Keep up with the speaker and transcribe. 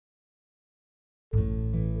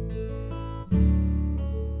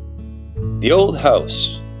The old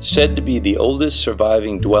house, said to be the oldest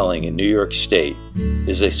surviving dwelling in New York State,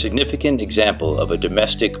 is a significant example of a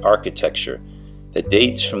domestic architecture that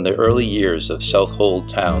dates from the early years of Southold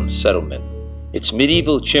town settlement. Its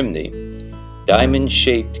medieval chimney,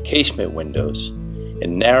 diamond-shaped casement windows,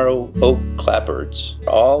 and narrow oak clapboards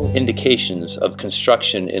are all indications of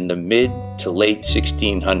construction in the mid to late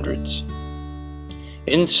 1600s.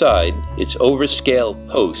 Inside, its overscale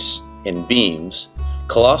posts and beams,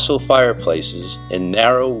 colossal fireplaces, and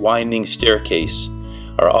narrow winding staircase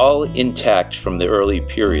are all intact from the early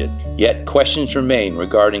period, yet questions remain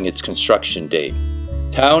regarding its construction date.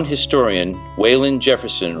 Town historian Waylon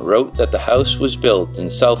Jefferson wrote that the house was built in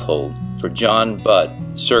Southold for John Budd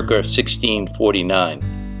circa 1649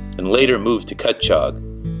 and later moved to Cutchogue,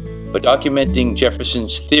 but documenting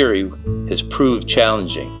Jefferson's theory has proved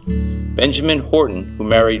challenging. Benjamin Horton, who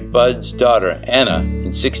married Budd's daughter Anna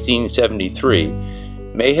in 1673,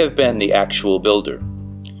 may have been the actual builder.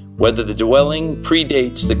 Whether the dwelling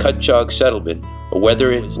predates the Cutchogue settlement or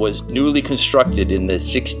whether it was newly constructed in the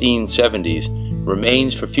 1670s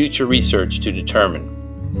remains for future research to determine.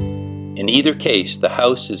 In either case, the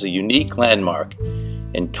house is a unique landmark,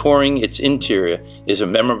 and touring its interior is a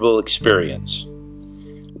memorable experience.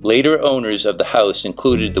 Later owners of the house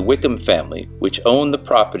included the Wickham family, which owned the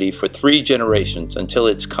property for 3 generations until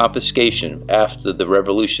its confiscation after the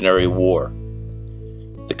Revolutionary War.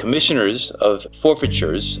 The Commissioners of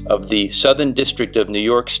Forfeitures of the Southern District of New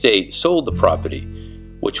York State sold the property,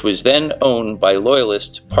 which was then owned by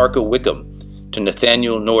Loyalist Parker Wickham, to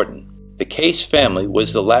Nathaniel Norton. The Case family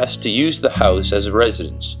was the last to use the house as a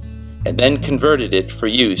residence, and then converted it for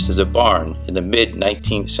use as a barn in the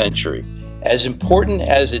mid-19th century. As important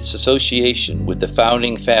as its association with the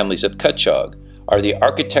founding families of Cutchogue are the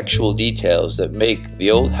architectural details that make the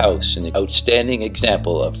old house an outstanding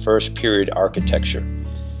example of first-period architecture.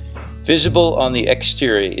 Visible on the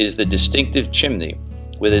exterior is the distinctive chimney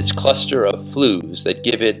with its cluster of flues that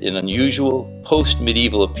give it an unusual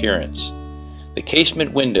post-medieval appearance. The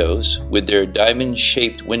casement windows, with their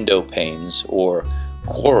diamond-shaped window panes, or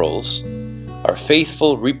quarrels, are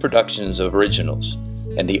faithful reproductions of originals,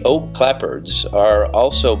 and the oak clapboards are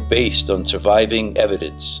also based on surviving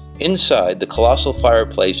evidence. Inside, the colossal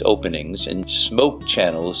fireplace openings and smoke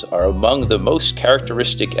channels are among the most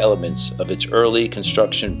characteristic elements of its early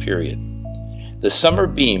construction period. The summer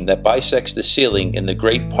beam that bisects the ceiling in the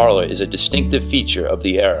great parlor is a distinctive feature of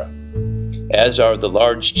the era, as are the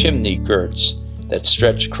large chimney girts that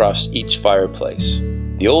stretch across each fireplace.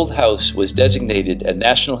 The old house was designated a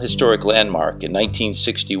National Historic Landmark in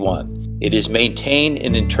 1961. It is maintained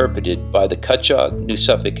and interpreted by the Cutchogue-New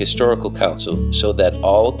Suffolk Historical Council so that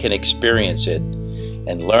all can experience it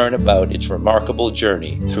and learn about its remarkable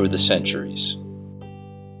journey through the centuries.